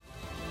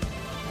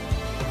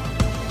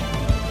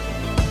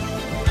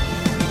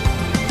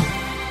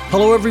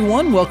Hello,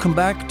 everyone. Welcome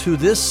back to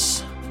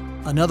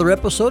another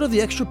episode of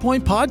the Extra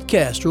Point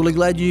Podcast. Really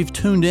glad you've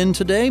tuned in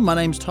today. My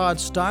name's Todd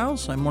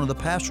Stiles. I'm one of the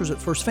pastors at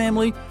First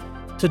Family.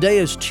 Today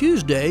is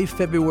Tuesday,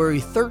 February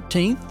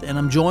 13th, and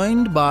I'm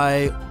joined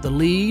by the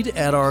lead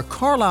at our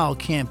Carlisle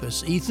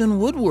campus, Ethan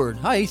Woodward.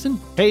 Hi, Ethan.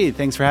 Hey,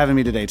 thanks for having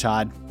me today,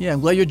 Todd. Yeah, I'm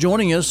glad you're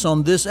joining us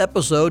on this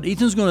episode.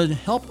 Ethan's going to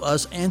help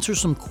us answer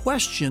some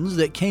questions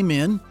that came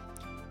in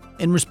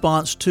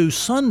response to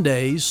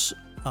Sunday's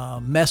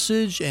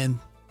message and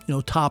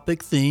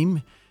topic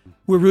theme.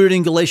 We're rooted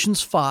in Galatians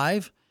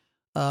 5.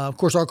 Of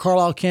course, our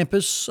Carlisle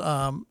campus,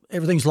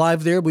 everything's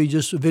live there. We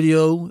just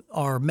video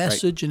our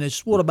message, and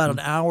it's about an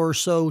hour or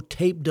so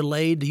tape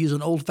delayed, to use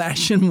an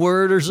old-fashioned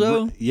word or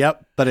so.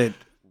 Yep, but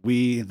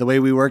the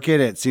way we work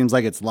it seems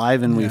like it's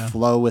live, and we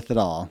flow with it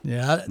all.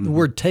 Yeah, the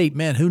word tape,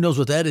 man, who knows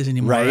what that is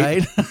anymore,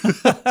 right?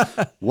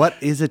 What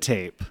is a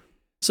tape?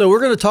 So we're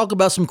going to talk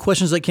about some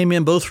questions that came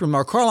in both from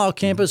our Carlisle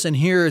campus and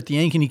here at the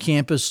Ankeny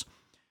campus.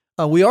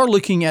 We are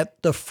looking at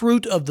the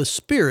fruit of the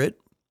Spirit.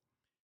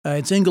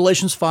 It's in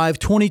Galatians 5,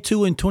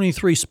 22 and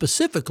 23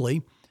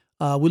 specifically.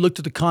 We looked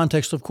at the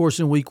context, of course,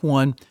 in week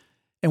 1.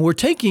 And we're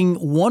taking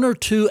one or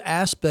two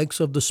aspects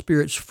of the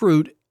Spirit's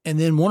fruit, and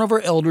then one of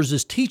our elders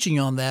is teaching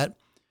on that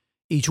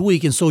each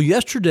week. And so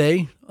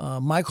yesterday,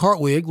 Mike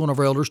Hartwig, one of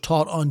our elders,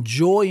 taught on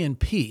joy and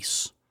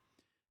peace.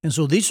 And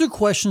so these are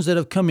questions that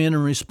have come in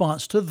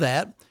response to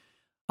that.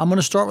 I'm going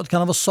to start with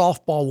kind of a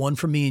softball one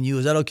for me and you.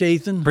 Is that okay,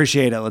 Ethan?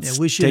 Appreciate it. Let's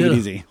take it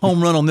easy.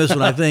 Home run on this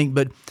one, I think.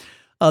 But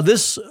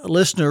this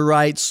listener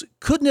writes,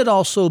 couldn't it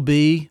also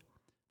be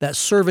that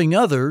serving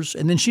others,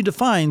 and then he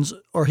defines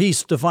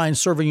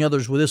serving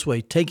others with this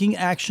way, taking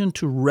action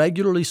to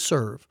regularly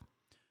serve.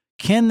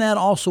 Can that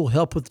also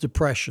help with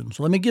depression?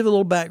 So let me give a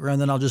little background,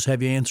 then I'll just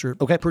have you answer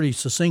it pretty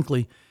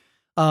succinctly.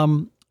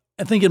 I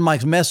think in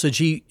Mike's message,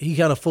 he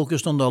kind of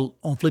focused on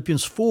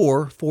Philippians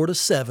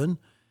 4:4-7,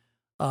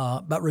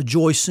 about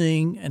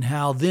rejoicing, and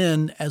how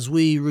then as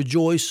we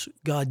rejoice,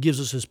 God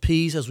gives us his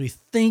peace as we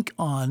think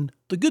on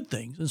the good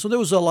things. And so there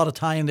was a lot of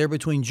tie in there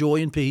between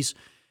joy and peace.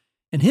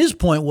 And his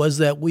point was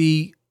that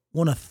we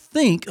want to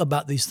think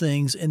about these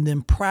things and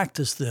then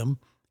practice them,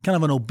 kind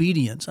of an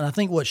obedience. And I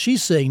think what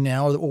she's saying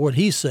now, or what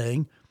he's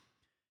saying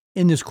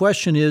in this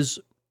question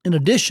is, in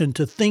addition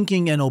to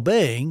thinking and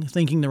obeying,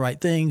 thinking the right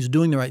things,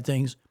 doing the right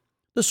things,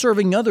 the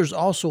serving others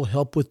also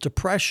help with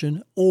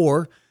depression,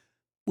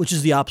 which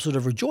is the opposite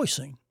of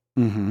rejoicing.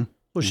 Mm-hmm.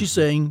 So she's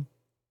saying,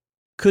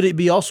 could it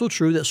be also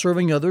true that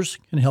serving others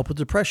can help with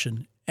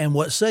depression? And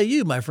what say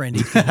you, my friend?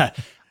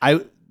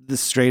 The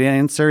straight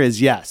answer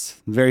is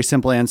yes. Very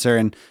simple answer.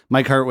 And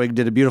Mike Hartwig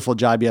did a beautiful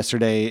job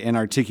yesterday in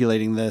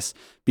articulating this,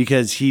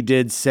 because he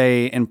did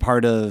say in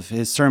part of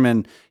his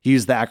sermon, he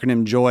used the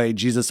acronym JOY,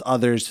 Jesus,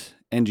 others,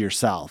 and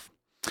yourself.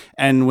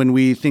 And when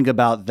we think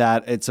about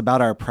that, it's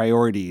about our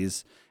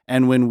priorities.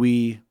 And when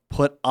we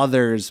put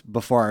others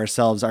before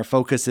ourselves, our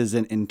focus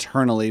isn't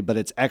internally, but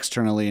it's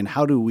externally. And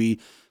how do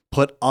we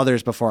put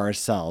others before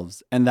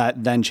ourselves? And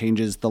that then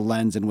changes the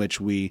lens in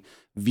which we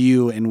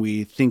view and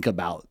we think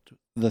about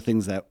the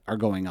things that are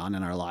going on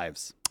in our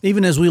lives.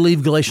 Even as we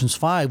leave Galatians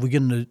 5, we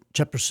get into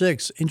chapter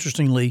 6.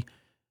 Interestingly,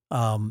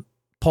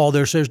 Paul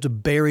there says to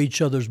bear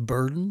each other's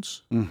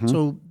burdens. Mm-hmm.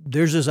 So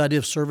there's this idea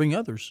of serving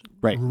others,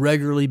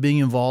 regularly being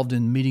involved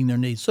in meeting their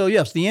needs. So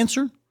yes, the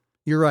answer,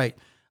 you're right.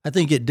 I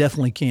think it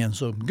definitely can.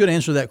 So good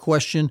answer to that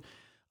question.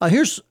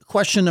 Here's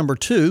question number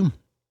 2.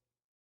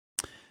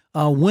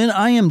 When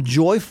I am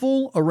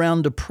joyful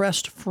around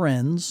depressed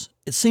friends,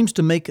 it seems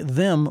to make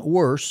them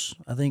worse.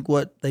 I think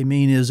what they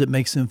mean is it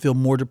makes them feel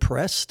more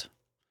depressed.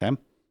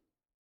 Okay.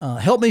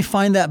 Help me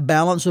find that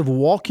balance of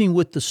walking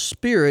with the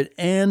Spirit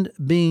and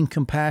being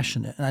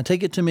compassionate. And I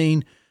take it to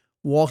mean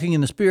walking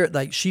in the Spirit,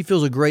 like she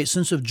feels a great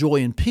sense of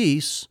joy and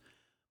peace,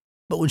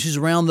 but when she's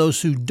around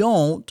those who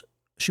don't,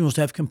 she wants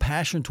to have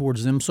compassion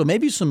towards them. So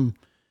maybe some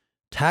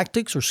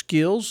tactics or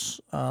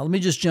skills. Let me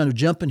just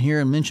jump in here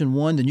and mention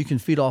one, then you can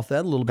feed off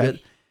that a little bit.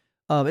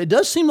 It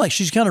does seem like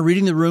she's kind of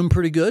reading the room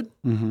pretty good.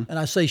 Mm-hmm. And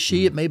I say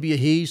she, it may be a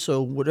he,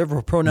 so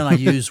whatever pronoun I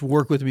use,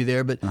 work with me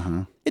there. But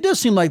it does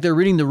seem like they're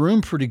reading the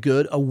room pretty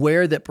good,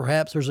 aware that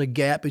perhaps there's a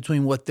gap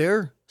between what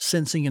they're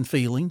sensing and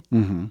feeling,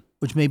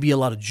 which may be a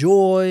lot of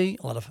joy,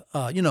 a lot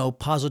of,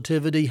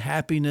 positivity,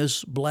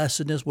 happiness,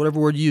 blessedness, whatever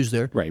word you use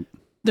there. Right.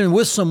 Then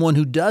with someone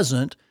who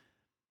doesn't,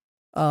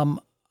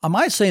 I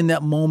might say in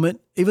that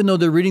moment, even though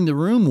they're reading the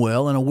room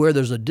well and aware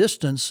there's a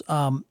distance,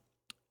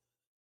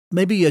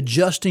 maybe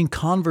adjusting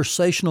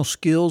conversational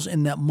skills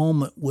in that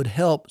moment would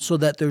help, so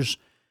that there's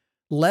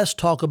less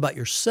talk about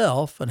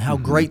yourself and how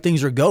great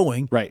things are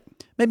going. Right.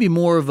 Maybe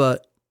more of a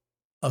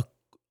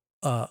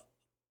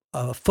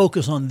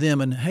focus on them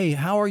and, hey,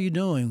 how are you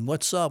doing?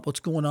 What's up?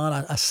 What's going on?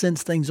 I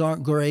sense things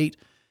aren't great.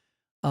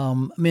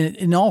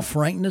 In all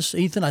frankness,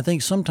 Ethan, I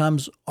think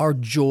sometimes our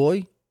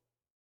joy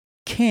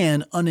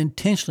can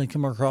unintentionally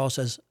come across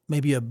as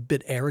maybe a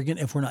bit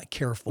arrogant if we're not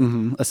careful.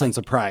 Mm-hmm. A sense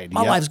of pride.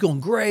 My life's going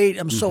great.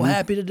 I'm so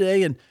happy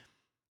today. And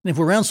if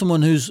we're around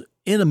someone who's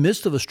in the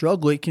midst of a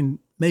struggle, it can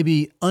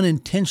maybe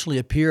unintentionally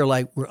appear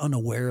like we're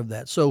unaware of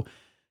that. So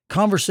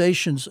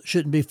conversations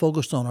shouldn't be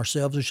focused on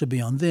ourselves. It should be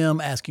on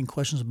them, asking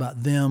questions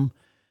about them.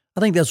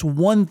 I think that's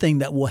one thing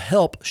that will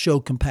help show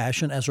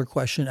compassion as our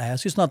question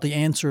asks. It's not the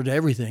answer to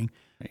everything,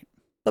 Right.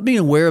 but being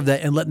aware of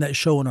that and letting that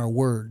show in our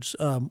words.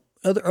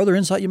 Other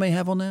insight you may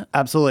have on that?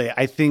 Absolutely.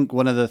 I think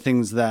one of the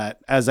things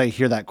that, as I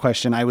hear that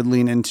question, I would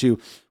lean into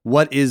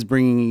what is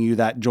bringing you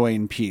that joy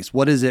and peace?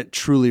 What is it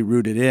truly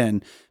rooted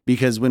in?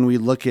 Because when we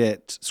look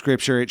at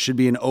Scripture, it should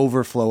be an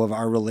overflow of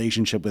our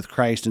relationship with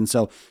Christ. And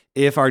so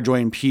if our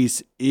joy and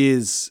peace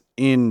is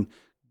in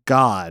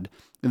God,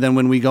 then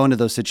when we go into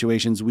those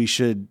situations, we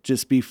should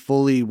just be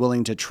fully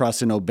willing to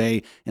trust and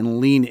obey and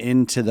lean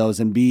into those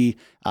and be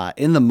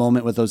in the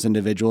moment with those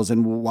individuals.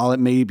 And while it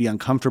may be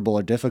uncomfortable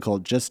or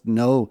difficult, just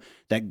know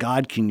that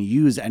God can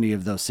use any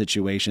of those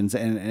situations.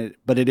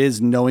 But it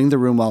is knowing the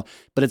room well,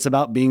 but it's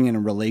about being in a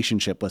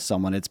relationship with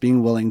someone. It's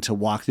being willing to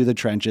walk through the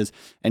trenches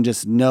and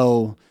just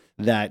know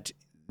that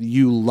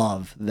you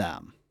love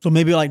them. So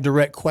maybe like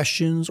direct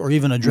questions or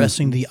even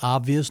addressing the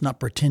obvious, not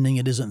pretending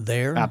it isn't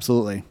there.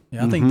 Absolutely.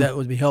 Yeah, I think that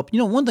would be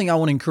helpful. One thing I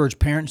want to encourage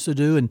parents to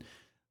do, and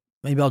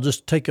maybe I'll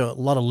just take a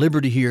lot of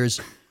liberty here,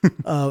 is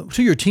to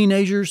your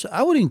teenagers,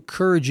 I would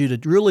encourage you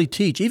to really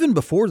teach, even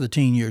before the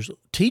teen years,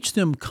 teach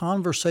them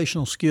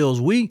conversational skills.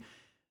 We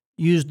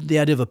used the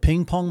idea of a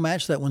ping pong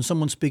match, that when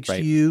someone speaks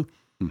to you,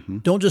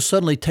 don't just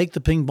suddenly take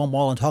the ping pong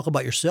ball and talk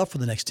about yourself for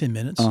the next 10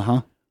 minutes.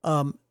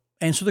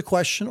 Answer the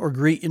question or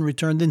greet in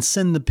return, then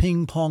send the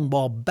ping pong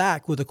ball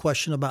back with a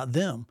question about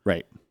them.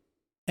 Right.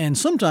 And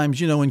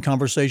sometimes, in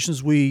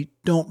conversations, we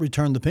don't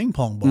return the ping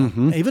pong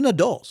ball. Even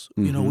adults,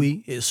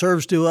 it's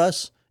served to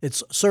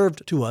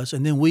us,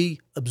 and then we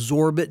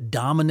absorb it,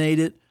 dominate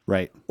it.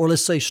 Right. Or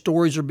let's say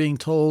stories are being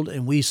told,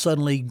 and we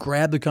suddenly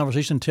grab the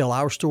conversation and tell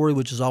our story,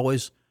 which is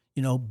always,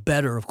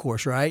 better, of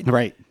course, right?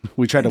 Right.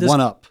 We try to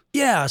one up.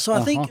 Yeah. So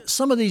I think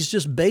some of these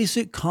just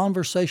basic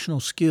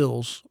conversational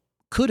skills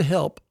could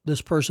help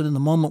this person in the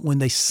moment when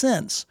they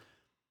sense,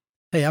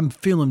 hey, I'm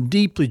feeling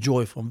deeply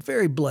joyful. I'm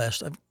very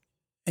blessed.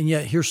 And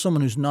yet here's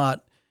someone who's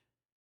not.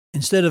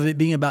 Instead of it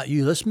being about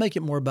you, let's make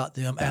it more about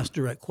them. Ask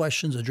direct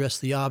questions, address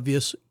the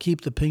obvious,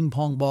 keep the ping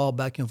pong ball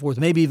back and forth,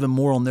 maybe even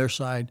more on their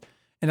side.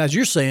 And as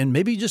you're saying,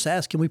 maybe just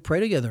ask, can we pray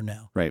together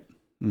now? Right.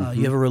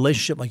 You have a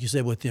relationship, like you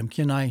said, with them.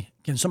 Can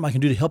something I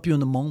can do to help you in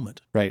the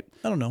moment? Right.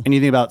 I don't know. And you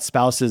think about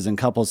spouses and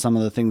couples, some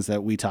of the things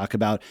that we talk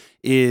about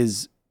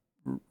is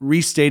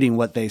restating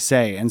what they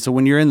say. And so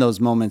when you're in those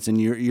moments and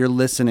you're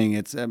listening,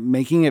 it's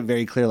making it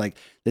very clear, like,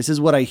 this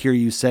is what I hear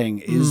you saying.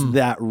 Is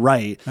that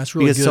right? That's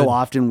really because good. So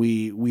often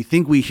we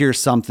think we hear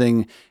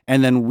something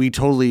and then we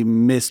totally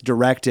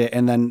misdirect it,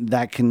 and then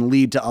that can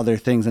lead to other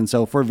things. And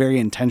so if we're very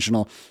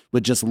intentional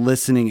with just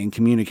listening and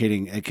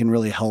communicating, it can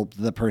really help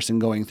the person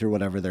going through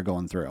whatever they're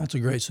going through. That's a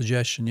great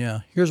suggestion. Yeah.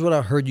 Here's what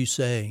I heard you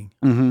saying.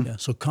 Yeah.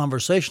 So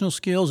conversational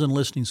skills and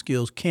listening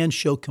skills can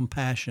show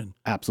compassion.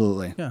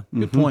 Absolutely. Yeah.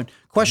 Good point.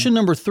 Question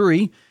number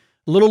 3,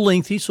 a little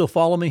lengthy, so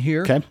follow me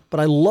here. Okay. But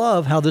I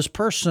love how this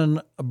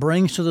person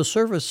brings to the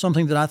surface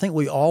something that I think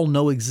we all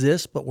know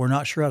exists, but we're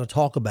not sure how to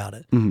talk about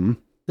it.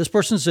 This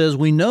person says,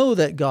 we know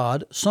that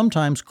God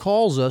sometimes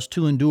calls us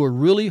to endure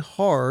really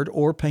hard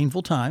or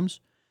painful times,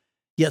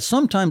 yet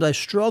sometimes I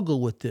struggle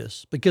with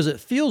this because it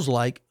feels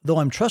like, though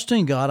I'm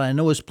trusting God, I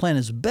know His plan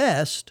is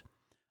best,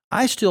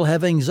 I still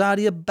have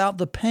anxiety about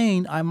the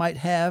pain I might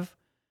have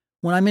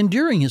when I'm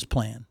enduring His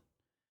plan.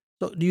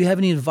 So do you have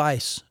any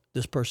advice?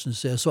 This person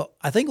says. So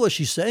I think what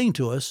she's saying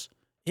to us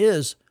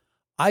is,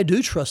 I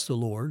do trust the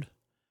Lord,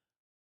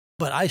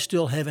 but I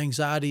still have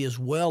anxiety as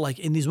well. Like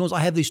in these moments,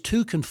 I have these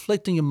two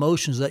conflicting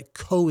emotions that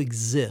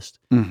coexist.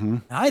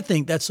 And I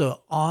think that's an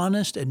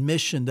honest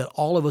admission that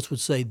all of us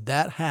would say,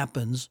 that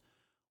happens.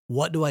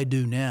 What do I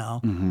do now?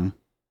 And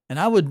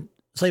I would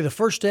say the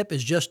first step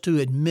is just to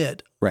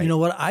admit, you know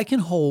what, I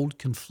can hold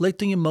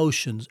conflicting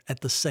emotions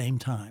at the same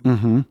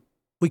time.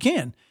 We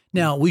can.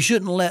 Now, we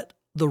shouldn't let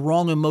the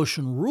wrong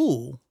emotion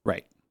rule.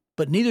 Right.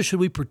 But neither should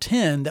we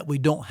pretend that we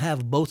don't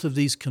have both of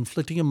these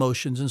conflicting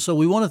emotions. And so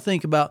we want to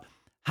think about,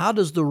 how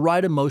does the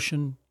right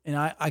emotion, and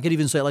I could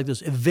even say it like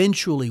this,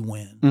 eventually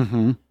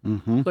win?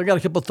 So I got a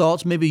couple of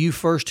thoughts. Maybe you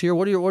first here.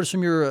 What are some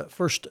of your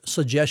first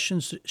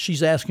suggestions?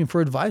 She's asking for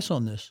advice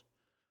on this.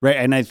 Right.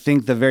 And I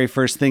think the very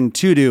first thing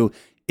to do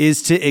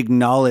is to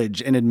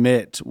acknowledge and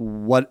admit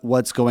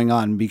what's going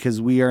on,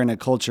 because we are in a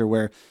culture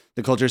where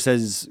the culture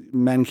says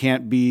men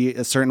can't be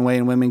a certain way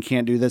and women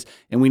can't do this.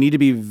 And we need to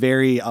be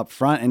very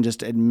upfront and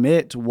just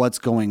admit what's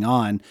going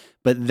on.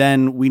 But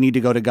then we need to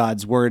go to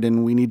God's word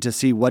and we need to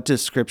see, what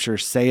does Scripture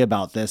say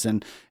about this?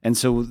 And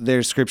so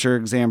there's Scripture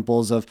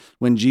examples of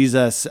when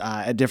Jesus,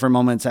 at different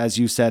moments, as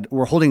you said,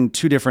 we're holding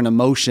two different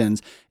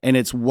emotions, and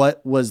it's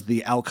what was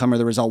the outcome or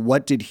the result?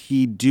 What did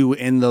He do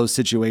in those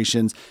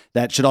situations?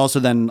 That should also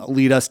then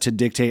lead us to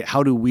dictate,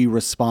 how do we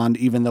respond,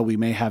 even though we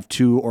may have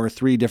 2 or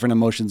 3 different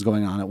emotions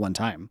going on at one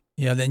time?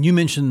 Yeah, then you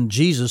mentioned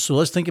Jesus, so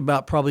let's think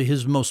about probably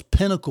His most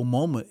pinnacle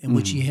moment in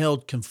which He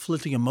held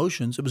conflicting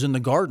emotions. It was in the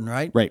garden,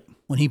 right? Right.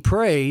 When He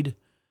prayed,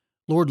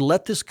 Lord,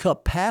 let this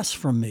cup pass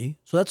from me.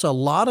 So that's a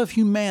lot of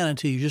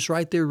humanity just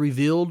right there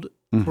revealed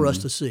for us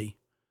to see.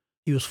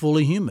 He was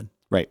fully human.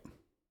 Right.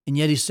 And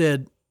yet he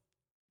said,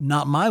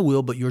 not my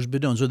will, but yours be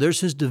done. So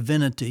there's his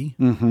divinity.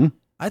 Mm-hmm.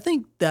 I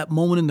think that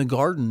moment in the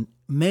garden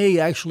may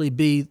actually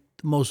be the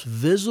most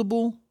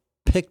visible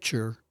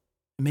picture,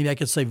 maybe I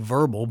could say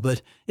verbal,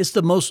 but it's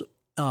the most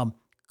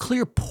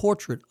clear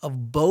portrait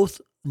of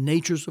both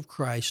natures of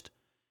Christ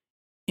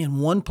in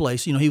one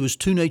place. He was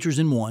two natures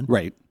in one.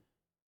 Right.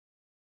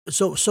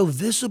 So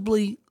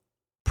visibly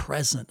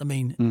present. I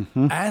mean,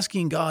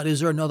 asking God, is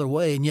there another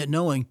way? And yet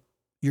knowing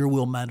your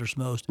will matters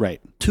most. Right.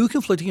 Two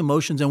conflicting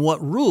emotions, and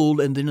what ruled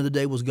at the end of the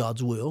day was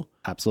God's will.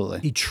 Absolutely.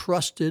 He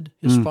trusted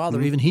his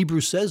Father. Even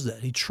Hebrews says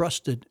that. He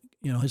trusted,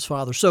 his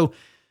Father. So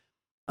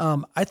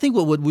I think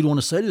what we'd want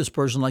to say to this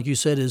person, like you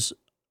said, is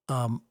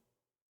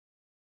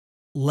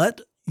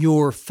let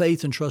your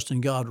faith and trust in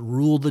God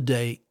rule the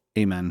day.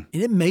 Amen.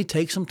 And it may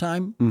take some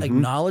time.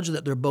 Acknowledge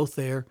that they're both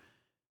there,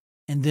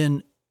 and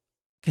then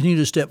continue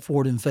to step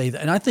forward in faith.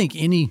 And I think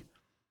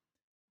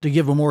to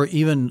give a more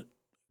even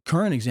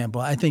current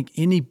example, I think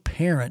any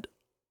parent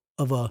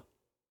of of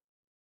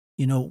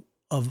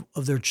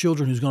their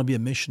children who's going to be a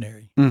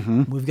missionary,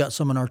 we've got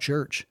some in our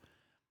church.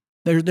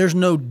 There's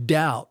no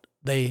doubt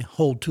they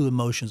hold two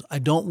emotions. I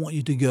don't want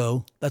you to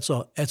go. That's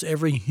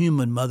every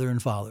human mother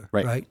and father,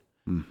 right?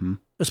 Mm-hmm.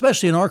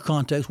 Especially in our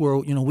context where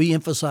we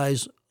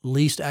emphasize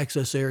least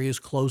access areas,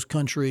 closed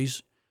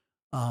countries,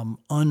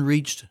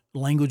 unreached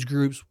language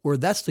groups, where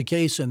that's the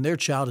case, and their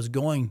child is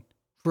going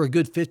for a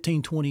good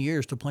 15, 20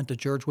 years to plant a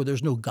church where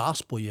there's no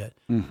gospel yet.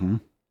 Mm-hmm.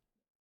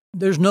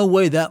 There's no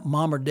way that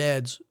mom or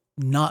dad's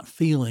not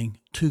feeling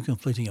two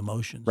conflicting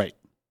emotions. Right.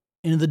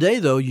 End of the day,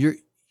 though, you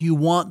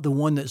want the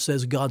one that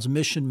says God's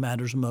mission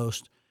matters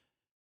most,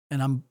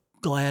 and I'm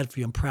glad for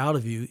you. I'm proud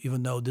of you,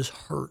 even though this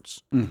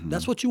hurts.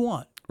 That's what you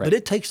want. Right. But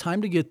it takes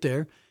time to get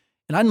there,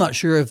 and I'm not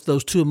sure if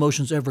those two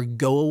emotions ever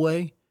go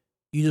away.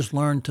 You just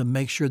learn to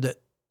make sure that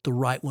the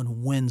right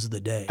one wins the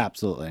day.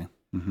 Absolutely.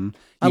 Mm-hmm.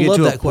 I love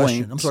that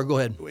question. I'm sorry, go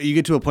ahead. You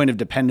get to a point of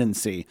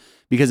dependency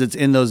because it's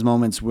in those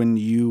moments when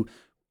you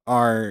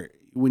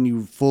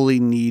fully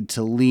need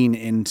to lean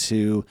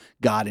into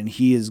God and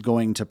He is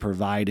going to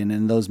provide. And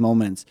in those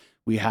moments,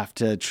 we have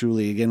to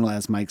truly, again,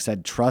 as Mike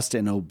said, trust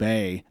and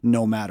obey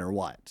no matter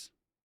what.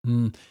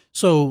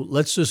 So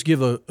let's just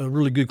give a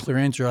really good, clear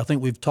answer. I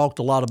think we've talked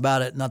a lot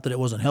about it, not that it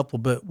wasn't helpful,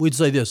 but we'd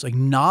say this: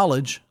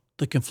 acknowledge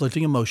the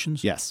conflicting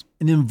emotions. Yes.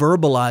 And then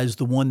verbalize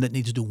the one that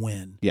needs to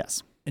win.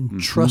 Yes.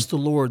 And trust the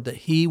Lord that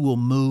He will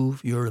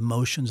move your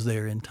emotions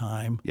there in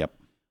time. Yep.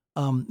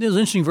 There's an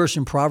interesting verse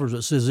in Proverbs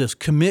that says this: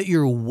 commit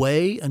your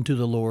way unto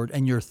the Lord,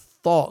 and your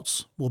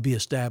thoughts will be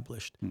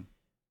established.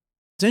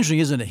 It's interesting,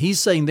 isn't it? He's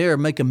saying there,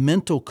 make a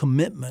mental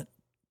commitment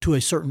to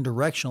a certain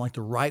direction, like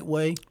the right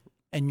way,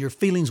 and your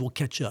feelings will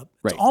catch up.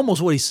 Right. It's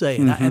almost what he's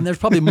saying. And there's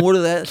probably more to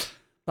that.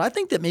 But I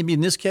think that maybe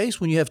in this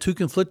case, when you have two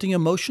conflicting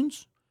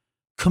emotions,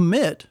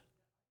 commit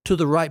to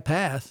the right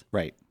path.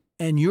 Right.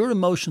 And your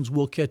emotions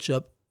will catch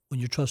up when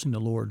you're trusting the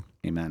Lord.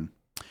 Amen.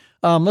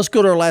 Let's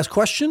go to our last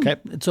question.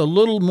 Okay. It's a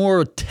little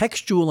more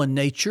textual in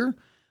nature,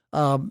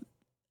 and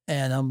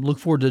I'm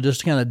looking forward to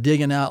just kind of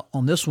digging out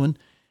on this one.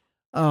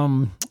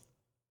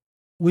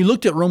 We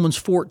looked at Romans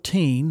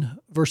 14,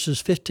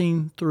 verses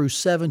 15 through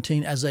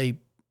 17 as a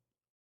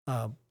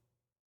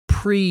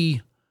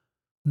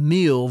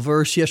pre-meal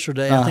verse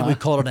yesterday. I think we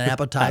called it an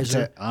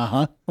appetizer.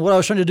 What I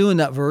was trying to do in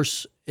that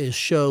verse is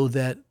show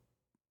that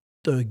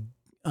the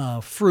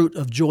fruit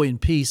of joy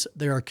and peace,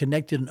 they are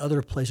connected in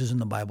other places in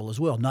the Bible as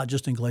well, not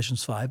just in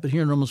Galatians 5, but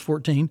here in Romans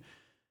 14,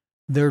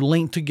 they're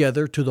linked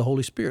together to the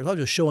Holy Spirit. I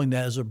was just showing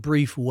that as a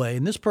brief way.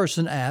 And this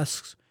person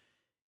asks,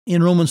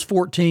 in Romans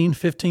 14,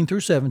 15 through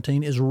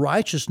 17, is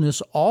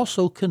righteousness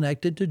also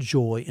connected to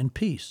joy and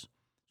peace?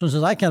 So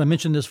since I kind of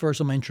mentioned this verse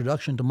in my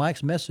introduction to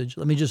Mike's message,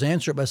 let me just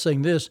answer it by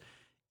saying this.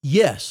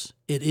 Yes,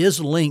 it is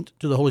linked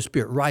to the Holy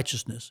Spirit,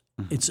 righteousness.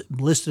 It's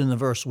listed in the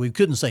verse, so we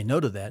couldn't say no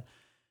to that.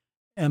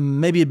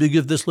 And maybe it'd be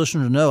good for this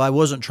listener to know I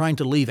wasn't trying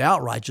to leave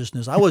out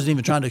righteousness. I wasn't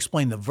even trying to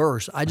explain the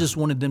verse. I just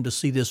wanted them to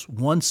see this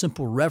one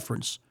simple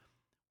reference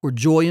where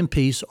joy and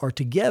peace are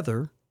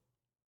together,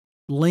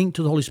 linked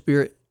to the Holy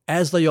Spirit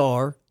as they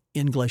are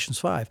in Galatians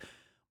 5.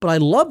 But I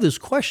love this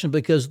question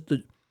because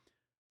the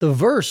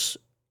verse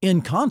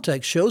in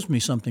context shows me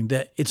something,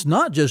 that it's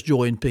not just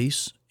joy and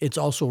peace, it's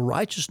also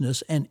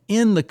righteousness. And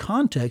in the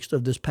context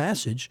of this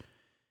passage,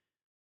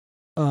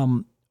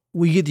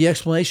 we get the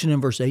explanation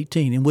in verse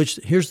 18, in which,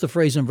 here's the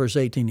phrase in verse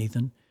 18,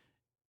 Ethan.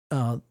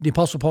 The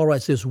Apostle Paul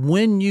writes this: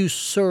 when you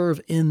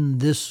serve in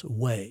this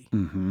way.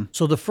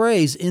 So the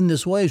phrase "in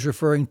this way" is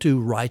referring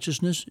to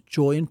righteousness,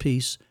 joy, and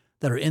peace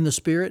that are in the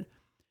Spirit,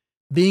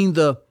 being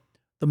the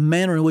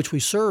manner in which we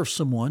serve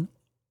someone,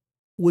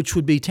 which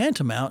would be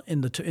tantamount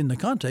in the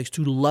context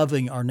to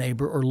loving our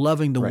neighbor or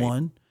loving the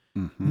one,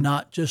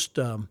 not just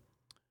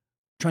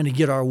trying to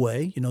get our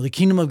way. The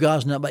kingdom of God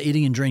is not by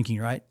eating and drinking,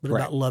 right? But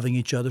about loving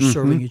each other,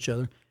 serving each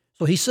other.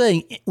 So he's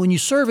saying, when you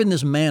serve in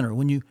this manner,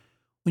 when you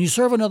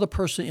serve another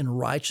person in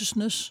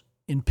righteousness,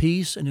 in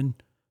peace, and in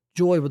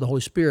joy with the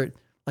Holy Spirit,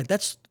 like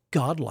that's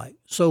godlike.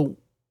 So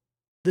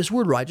this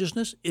word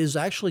righteousness is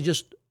actually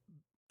just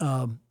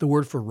the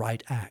word for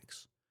right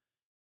acts.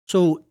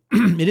 So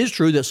it is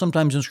true that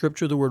sometimes in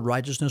Scripture the word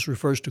righteousness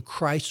refers to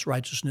Christ's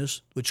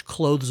righteousness, which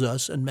clothes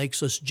us and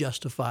makes us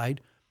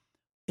justified.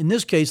 In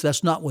this case,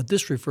 that's not what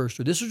this refers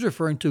to. This is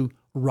referring to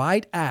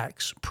right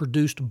acts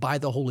produced by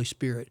the Holy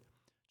Spirit.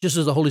 Just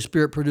as the Holy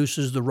Spirit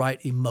produces the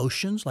right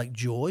emotions like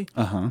joy,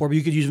 or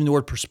you could use the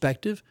word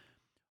perspective,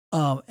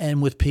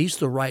 and with peace,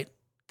 the right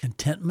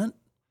contentment.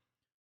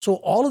 So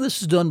all of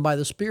this is done by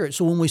the Spirit.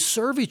 So when we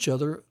serve each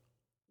other,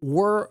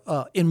 we're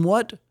in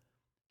what,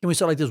 can we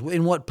say it like this,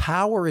 in what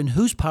power, in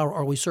whose power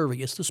are we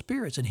serving? It's the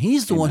Spirit's. And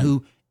He's the one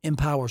who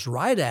empowers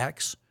right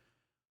acts,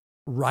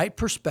 right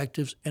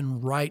perspectives,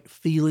 and right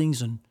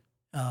feelings and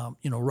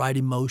right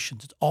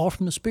emotions. It's all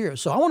from the Spirit.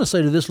 So I want to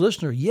say to this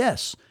listener,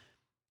 yes,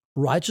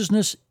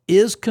 righteousness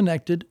is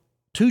connected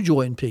to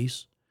joy and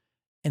peace,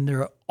 and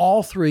they're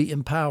all three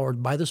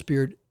empowered by the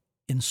Spirit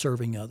in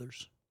serving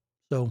others.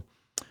 So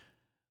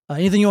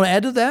anything you want to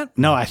add to that?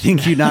 No, I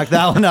think you knocked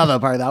that one out of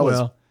the park. That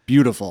was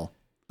beautiful.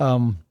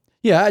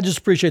 Yeah, I just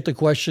appreciate the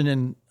question,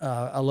 and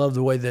I love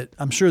the way that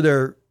I'm sure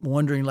they're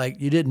wondering, like,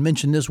 you didn't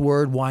mention this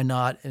word, why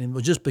not? And it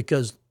was just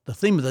because the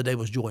theme of the day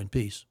was joy and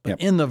peace. But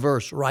in the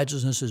verse,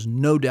 righteousness is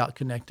no doubt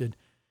connected.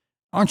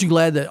 Aren't you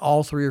glad that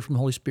all three are from the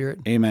Holy Spirit?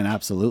 Amen,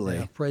 absolutely.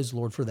 Yeah, praise the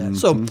Lord for that.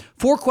 So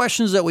 4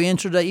 questions that we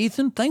answered today.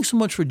 Ethan, thanks so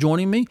much for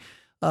joining me.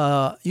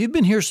 You've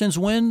been here since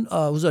when?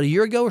 Was that a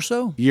year ago or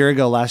so? A year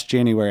ago, last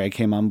January, I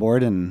came on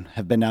board and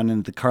have been down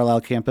in the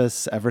Carlisle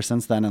campus ever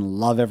since then and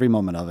love every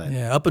moment of it.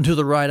 Yeah, up and to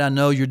the right, I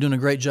know you're doing a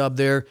great job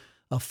there,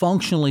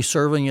 functionally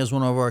serving as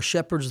one of our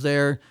shepherds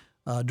there,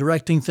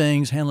 directing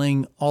things,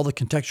 handling all the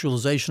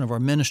contextualization of our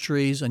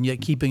ministries, and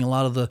yet keeping a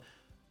lot of the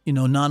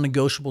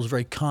non-negotiables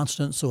very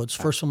constant. So it's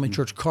First Family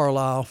Church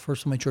Carlisle,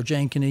 First Family Church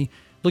Ankeny.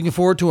 Looking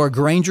forward to our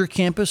Granger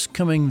campus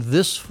coming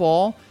this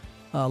fall.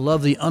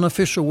 Love the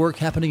unofficial work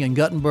happening in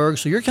Guttenberg.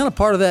 So you're kind of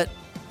part of that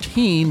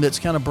team that's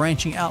kind of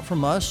branching out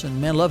from us.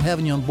 And man, love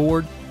having you on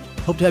board.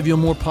 Hope to have you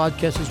on more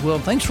podcasts as well.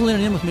 Thanks for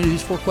leaning in with me to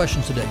these 4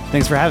 questions today.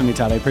 Thanks for having me,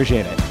 Todd. I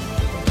appreciate it.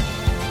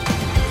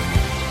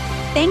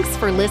 Thanks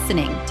for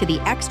listening to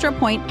the Extra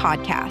Point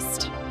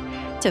Podcast.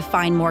 To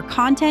find more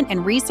content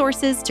and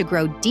resources to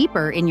grow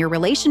deeper in your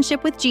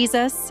relationship with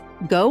Jesus,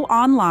 go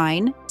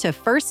online to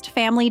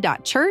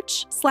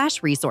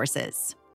firstfamily.church/resources.